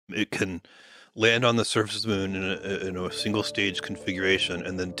It can land on the surface of the moon in a single stage configuration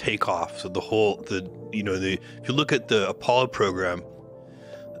and then take off. So if you look at the Apollo program,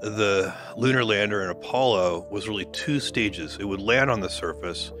 the lunar lander in Apollo was really two stages. It would land on the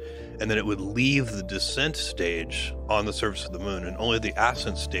surface, and then it would leave the descent stage on the surface of the moon, and only the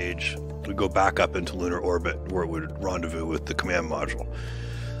ascent stage would go back up into lunar orbit where it would rendezvous with the command module.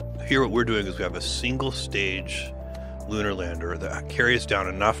 Here what we're doing is we have a single stage lunar lander that carries down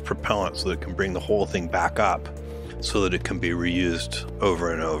enough propellant so that it can bring the whole thing back up so that it can be reused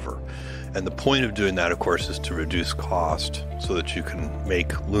over and over. And the point of doing that, of course, is to reduce cost so that you can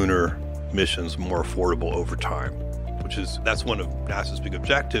make lunar missions more affordable over time, that's one of NASA's big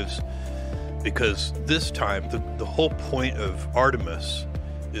objectives, because this time the whole point of Artemis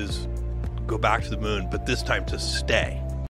is go back to the moon, but this time to stay.